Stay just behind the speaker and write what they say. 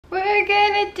we're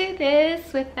gonna do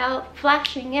this without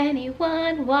flashing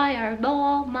anyone. Why are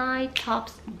all my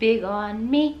tops big on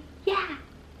me? Yeah.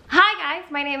 Hi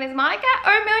guys, my name is Monica,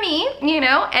 or Mooney,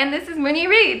 and this is Mooney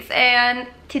Reads. And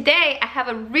today I have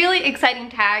a really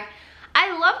exciting tag.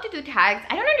 I love to do tags.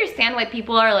 I don't understand why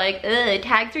people are like, ugh,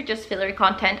 tags are just filler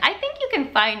content. I think you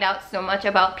can find out so much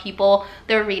about people,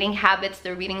 their reading habits,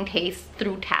 their reading tastes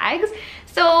through tags.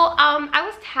 So I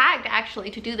was tagged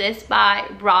actually to do this by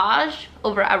Raj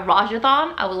over at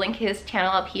Rajathon. I will link his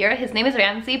channel up here. His name is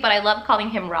Ramsey, but I love calling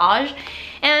him Raj.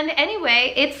 And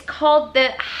anyway, it's called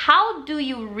the How Do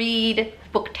You Read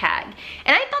book tag.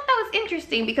 And I thought that was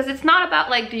interesting because it's not about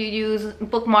like, do you use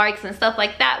bookmarks and stuff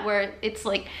like that, where it's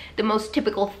like the most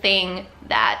typical thing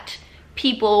that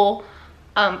people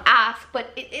ask,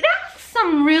 but it asks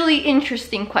some really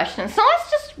interesting questions. So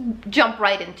let's just jump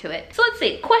right into it. So let's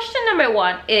see, question number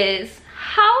 1 is,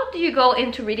 how do you go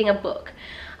into reading a book?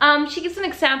 She gives an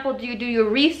example. Do you do your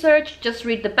research, just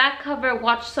read the back cover,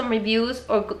 watch some reviews,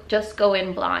 or just go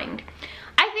in blind?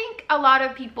 I think a lot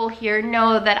of people here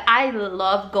know that I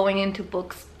love going into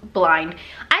books blind.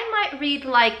 I might read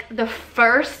like the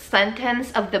first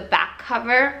sentence of the back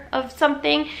cover of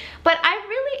something, but I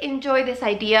really enjoy this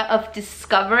idea of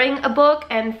discovering a book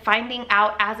and finding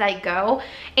out as I go,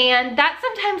 and that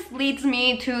sometimes leads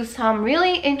me to some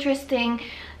really interesting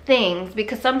things,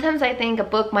 because sometimes I think a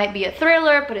book might be a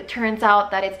thriller, but it turns out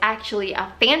that it's actually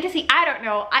a fantasy. I don't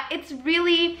know. It's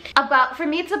really about, for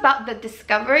me, it's about the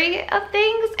discovery of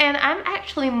things, and I'm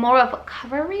actually more of a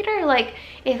cover reader. Like,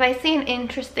 if I see an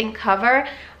interesting cover,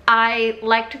 I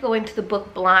like to go into the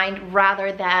book blind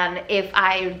rather than if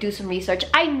I do some research.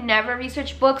 I never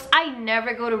research books. I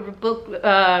never go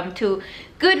to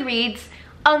Goodreads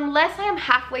unless I am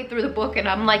halfway through the book and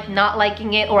I'm like not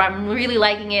liking it, or I'm really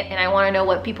liking it and I want to know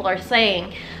what people are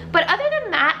saying. But other than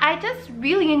that, I just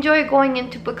really enjoy going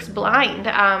into books blind.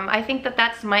 I think that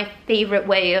that's my favorite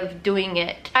way of doing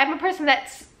it. I'm a person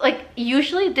that's like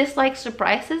usually dislikes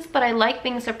surprises, but I like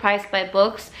being surprised by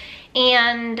books.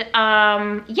 And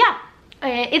yeah,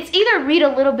 it's either read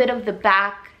a little bit of the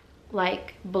back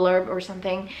like blurb or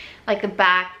something, like the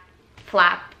back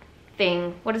flap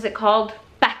thing. What is it called?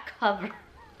 Back cover.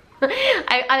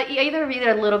 I either read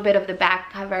a little bit of the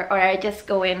back cover, or I just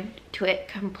go into it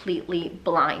completely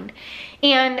blind.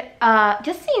 And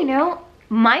just so you know,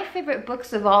 my favorite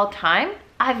books of all time,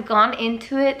 I've gone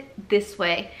into it this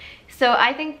way. So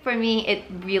I think for me, it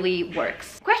really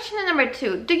works. Question number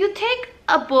 2, do you take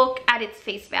a book at its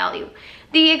face value?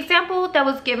 The example that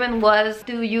was given was,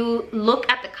 do you look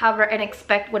at the cover and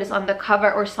expect what is on the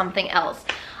cover or something else?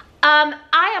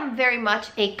 I am very much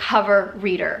a cover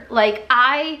reader. Like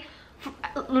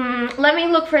let me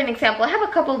look for an example. I have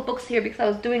a couple of books here because I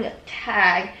was doing a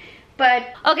tag.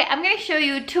 But okay, I'm gonna show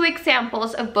you 2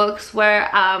 examples of books where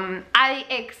I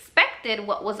expected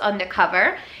what was on the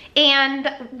cover, and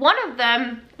one of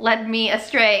them led me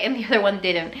astray and the other one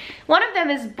didn't. One of them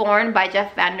is Born by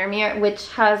Jeff Vandermeer, which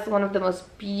has one of the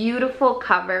most beautiful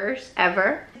covers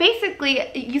ever.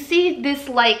 Basically, you see this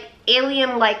like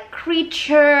alien-like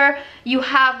creature, you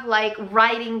have like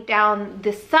writing down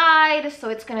the side, so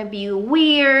it's gonna be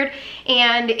weird,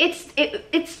 and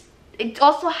it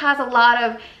also has a lot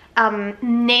of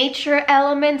nature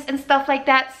elements and stuff like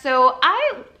that. So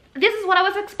this is what I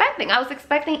was expecting. I was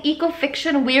expecting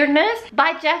eco-fiction weirdness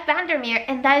by Jeff Vandermeer,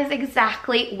 and that is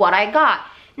exactly what I got.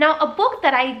 Now, a book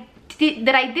that I did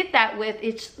that with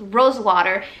is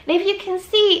Rosewater, and if you can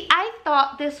see, I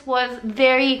thought this was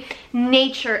very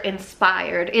nature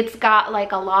inspired. It's got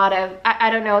like a lot of, I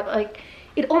don't know, like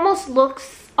it almost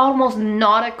looks almost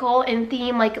nautical in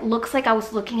theme, like it looks like I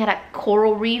was looking at a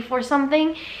coral reef or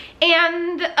something,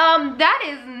 and that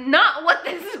is not what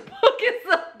this book is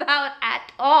about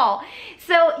at all.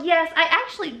 So yes, I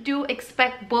actually do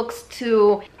expect books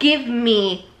to give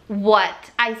me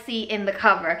what I see in the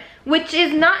cover, which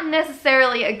is not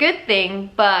necessarily a good thing,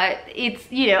 but it's,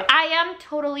 I am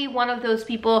totally one of those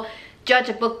people, judge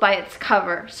a book by its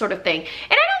cover sort of thing.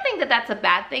 And I don't think that that's a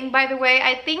bad thing, by the way.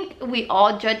 I think we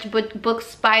all judge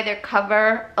books by their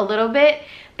cover a little bit.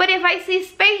 But if I see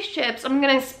spaceships, I'm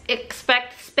gonna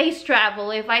expect space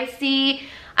travel. If I see,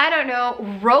 I don't know,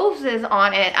 roses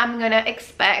on it, I'm gonna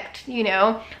expect,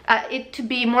 it to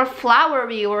be more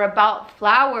flowery or about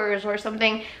flowers or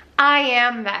something. I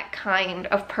am that kind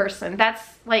of person. That's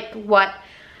like what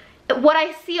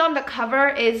I see on the cover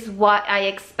is what I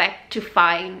expect to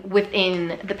find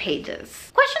within the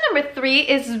pages. Question number 3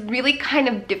 is really kind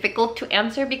of difficult to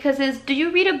answer because do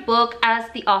you read a book as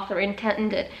the author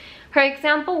intended? Her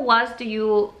example was, do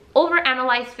you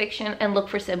overanalyze fiction and look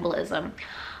for symbolism?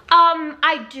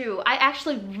 I do. I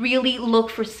actually really look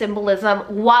for symbolism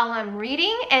while I'm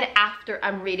reading and after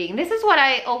I'm reading. This is what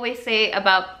I always say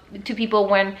to people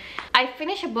when I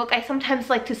finish a book. I sometimes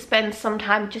like to spend some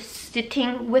time just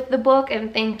sitting with the book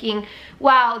and thinking,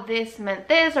 wow, this meant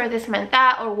this or this meant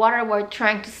that, or what are we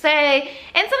trying to say?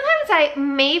 And sometimes I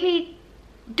maybe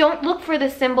don't look for the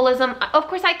symbolism. Of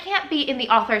course, I can't be in the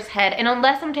author's head, and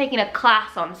unless I'm taking a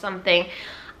class on something,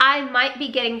 I might be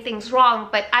getting things wrong,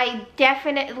 but I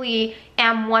definitely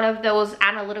am one of those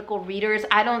analytical readers.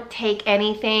 I don't take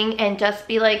anything and just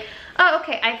be like, oh,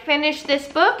 okay, I finished this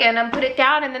book and I'm put it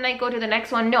down and then I go to the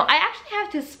next one. No, I actually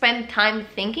have to spend time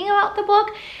thinking about the book.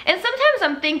 And sometimes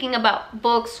I'm thinking about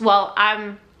books while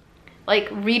I'm like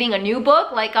reading a new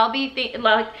book. Like I'll be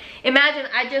like, imagine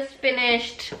I just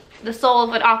finished The Soul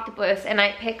of an Octopus and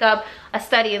I pick up A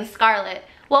Study in Scarlet.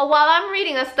 Well, while I'm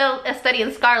reading A Study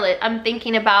in Scarlet, I'm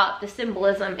thinking about the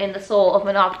symbolism in The Soul of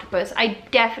an Octopus. I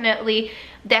definitely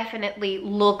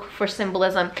look for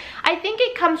symbolism. I think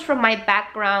it comes from my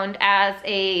background as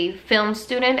a film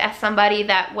student, as somebody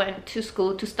that went to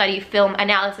school to study film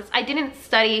analysis. I didn't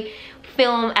study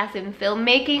film as in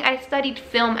filmmaking. I studied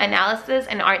film analysis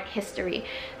and art history.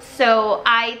 So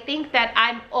I think that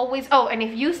I'm always, oh, and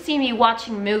if you see me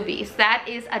watching movies, that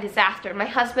is a disaster. My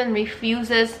husband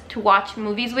refuses to watch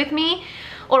movies with me.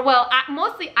 Or well,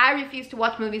 mostly I refuse to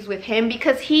watch movies with him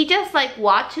because he just like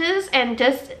watches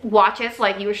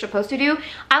like you were supposed to do.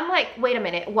 I'm like, wait a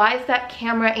minute, why is that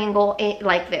camera angle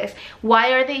like this?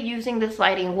 Why are they using this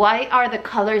lighting? Why are the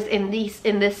colors in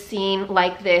this scene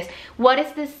like this? What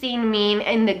does this scene mean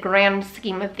in the grand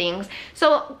scheme of things?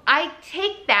 So I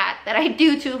take that I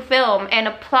do to film and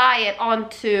apply it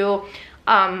onto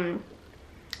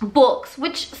books,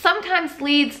 which sometimes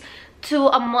leads to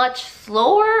a much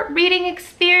slower reading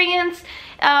experience,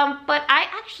 but I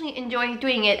actually enjoy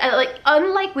doing it. Like,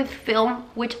 unlike with film,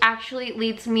 which actually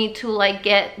leads me to like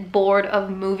get bored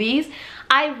of movies,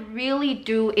 I really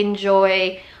do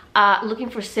enjoy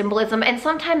looking for symbolism. And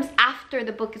sometimes after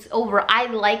the book is over, I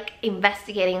like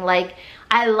investigating. Like,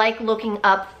 I like looking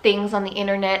up things on the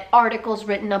internet, articles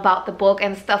written about the book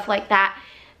and stuff like that,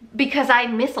 because I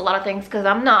miss a lot of things because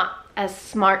I'm not as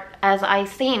smart as I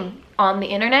seem on the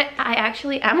internet. I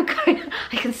actually am I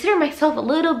consider myself a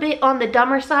little bit on the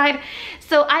dumber side.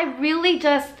 So I really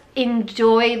just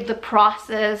enjoy the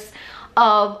process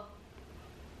of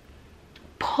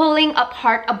pulling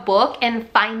apart a book and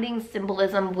finding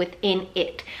symbolism within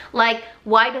it. Like,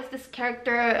 why does this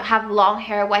character have long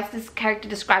hair? Why is this character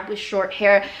described with short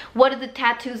hair? What do the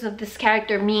tattoos of this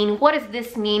character mean? What does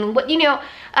this mean? What, you know,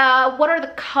 what are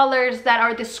the colors that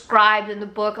are described in the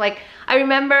book? Like, I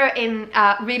remember in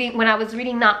when I was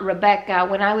reading not Rebecca,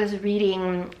 when I was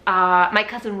reading My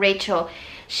Cousin Rachel,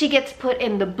 she gets put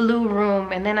in the blue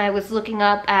room, and then I was looking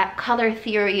up at color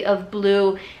theory of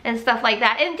blue and stuff like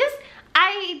that. And just,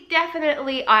 I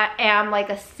definitely am like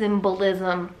a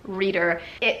symbolism reader.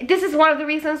 This is one of the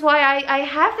reasons why I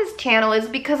have this channel, is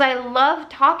because I love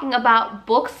talking about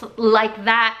books like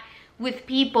that with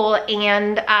people,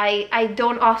 and I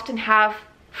don't often have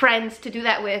friends to do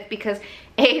that with because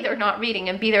A, they're not reading,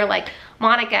 and B, they're like,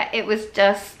 Monica, it was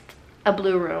just a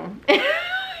blue room.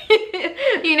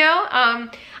 You know,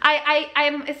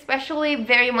 I'm especially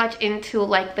very much into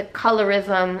like the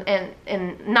colorism,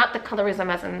 and not the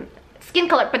colorism as in skin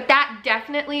color, but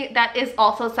that is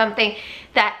also something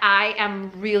that I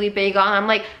am really big on. I'm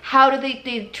like, how do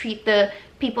they treat the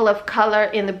people of color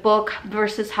in the book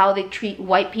versus how they treat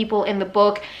white people in the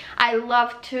book? I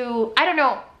love to, I don't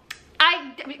know,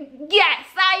 yes,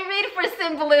 I read for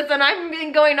symbolism. I've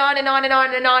been going on and on and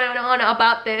on and on and on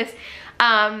about this.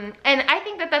 And I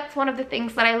think that that's one of the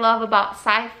things that I love about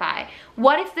sci-fi.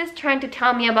 What is this trying to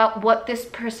tell me about what this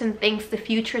person thinks the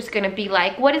future is going to be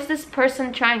like? What is this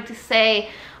person trying to say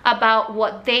about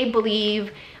what they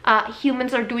believe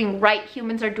humans are doing right,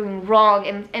 humans are doing wrong,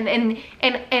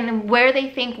 and where they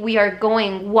think we are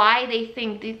going, why they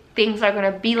think things are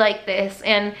going to be like this?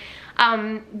 And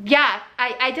yeah,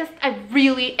 I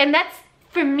really, and that's,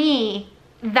 for me,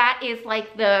 that is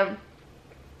like the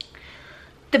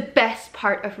best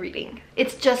part of reading.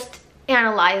 It's just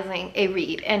analyzing a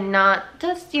read and not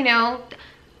just, you know,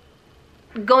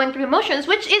 going through emotions,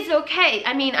 which is okay.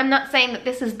 I mean, I'm not saying that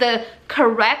this is the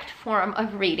correct form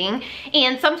of reading,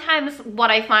 and sometimes what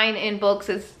I find in books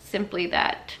is simply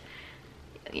that,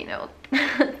 you know,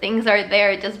 things are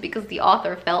there just because the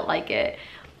author felt like it.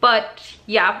 But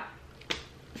yeah,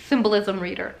 symbolism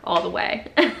reader all the way.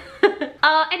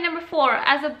 And number 4,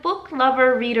 as a book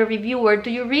lover, reader, reviewer,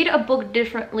 do you read a book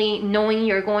differently knowing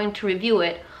you're going to review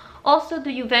it? Also, do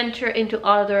you venture into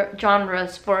other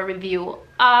genres for a review?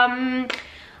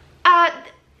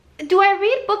 do I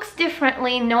read books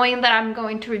differently knowing that I'm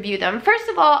going to review them? First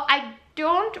of all, I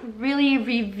don't really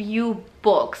review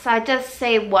books. I just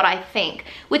say what I think,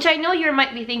 which I know you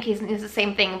might be thinking is the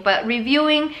same thing, but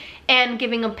reviewing and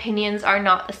giving opinions are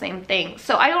not the same thing.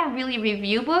 So I don't really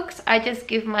review books. I just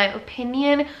give my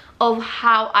opinion of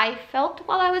how I felt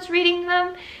while I was reading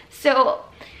them. So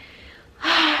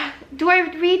do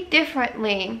I read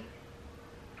differently?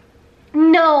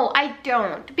 No, I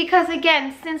don't. Because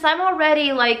again, since I'm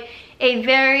already like a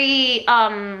very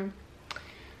I'm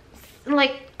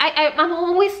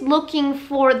always looking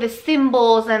for the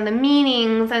symbols and the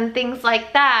meanings and things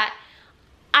like that,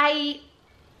 I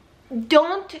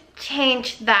don't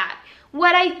change that.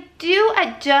 What I do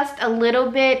adjust a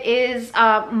little bit is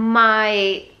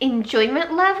my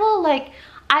enjoyment level. Like,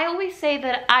 I always say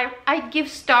that I give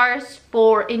stars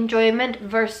for enjoyment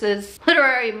versus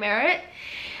literary merit.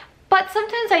 But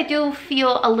sometimes I do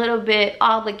feel a little bit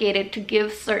obligated to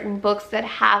give certain books that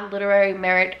have literary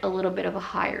merit a little bit of a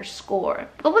higher score.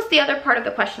 What was the other part of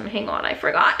the question? Hang on, I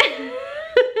forgot.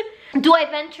 Do I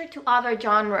venture to other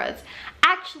genres?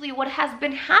 Actually, what has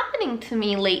been happening to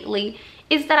me lately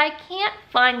is that I can't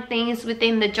find things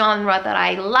within the genre that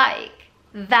I like,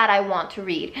 that I want to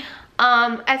read.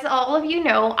 As all of you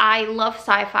know, I love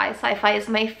sci-fi. Sci-fi is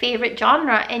my favorite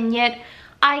genre, and yet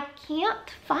I can't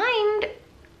find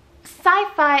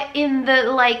sci-fi in the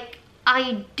like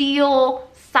ideal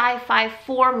sci-fi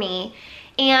for me,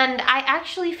 and I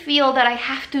actually feel that I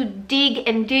have to dig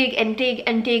and dig and dig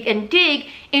and dig and dig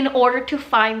in order to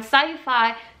find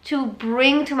sci-fi to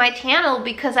bring to my channel,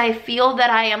 because I feel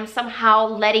that I am somehow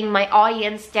letting my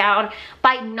audience down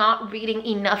by not reading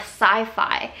enough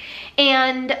sci-fi.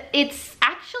 And it's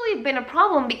actually been a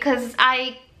problem because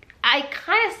I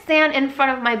kind of stand in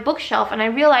front of my bookshelf and I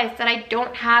realize that I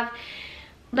don't have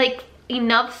like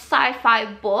enough sci-fi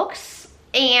books,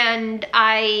 and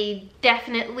I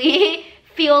definitely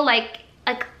feel like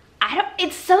I don't,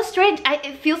 it's so strange.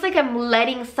 It feels like I'm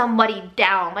letting somebody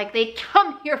down. Like, they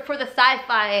come here for the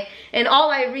sci-fi and all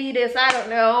I read is, I don't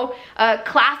know,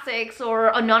 classics or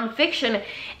a non-fiction.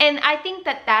 And I think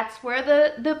that that's where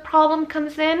the problem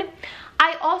comes in.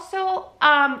 I also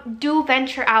do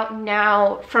venture out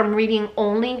now from reading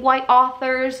only white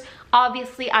authors.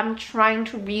 Obviously, I'm trying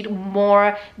to read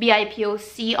more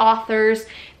BIPOC authors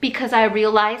because I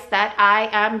realize that I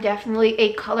am definitely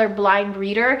a colorblind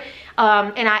reader,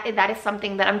 and that is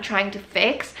something that I'm trying to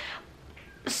fix.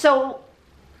 So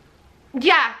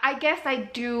yeah, I guess I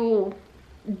do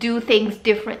things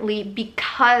differently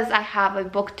because I have a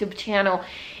booktube channel.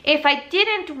 If I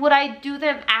didn't, would I do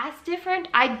them as different?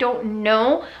 I don't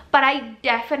know, but I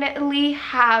definitely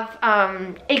have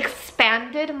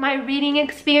expanded my reading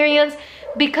experience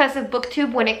because of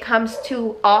booktube when it comes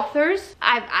to authors.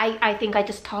 I think I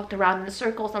just talked around in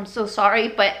circles. I'm so sorry,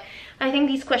 but I think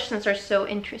these questions are so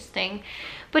interesting.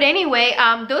 But anyway,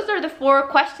 those are the 4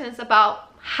 questions about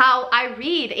how I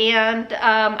read, and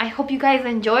I hope you guys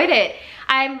enjoyed it.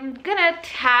 I'm gonna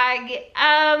tag,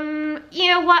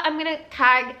 you know what, I'm gonna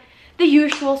tag the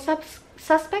usual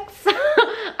suspects.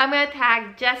 I'm gonna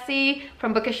tag Jessie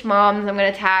from Bookish Moms. I'm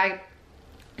gonna tag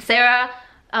Sarah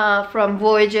from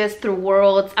Voyages Through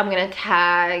Worlds. I'm gonna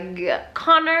tag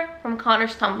Connor from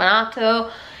Connor's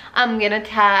Tombanato. I'm gonna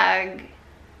tag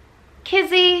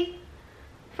Kizzy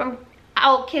from,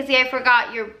 oh Kizzy, I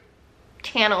forgot your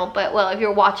channel, but well, if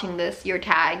you're watching this, you're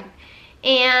tagged.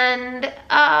 And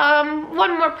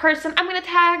one more person, I'm gonna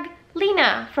tag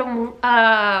Lena from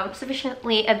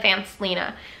Sufficiently Advanced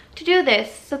Lena to do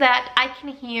this so that I can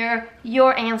hear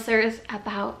your answers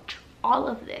about all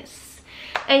of this.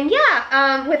 And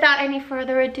yeah, without any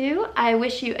further ado, I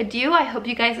wish you adieu. I hope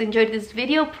you guys enjoyed this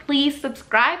video. Please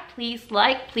subscribe, please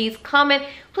like, please comment,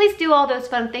 please do all those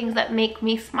fun things that make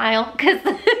me smile, because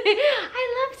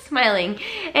I love smiling.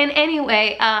 And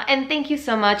anyway, and thank you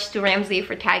so much to Ramsey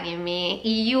for tagging me.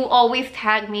 You always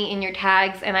tag me in your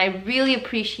tags and I really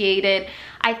appreciate it.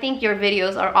 I think your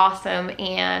videos are awesome,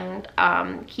 and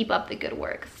keep up the good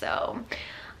work. So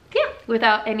yeah,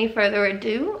 without any further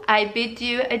ado, I bid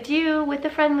you adieu with a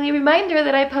friendly reminder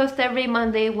that I post every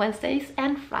Monday, Wednesdays,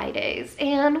 and Fridays.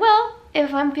 And well,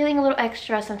 if I'm feeling a little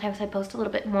extra, sometimes I post a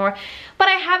little bit more, but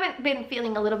I haven't been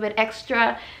feeling a little bit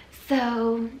extra,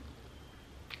 so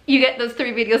you get those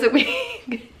 3 videos a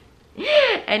week.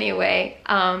 Anyway,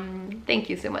 thank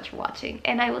you so much for watching,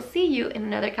 and I will see you in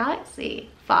another galaxy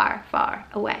far, far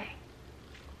away.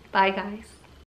 Bye, guys.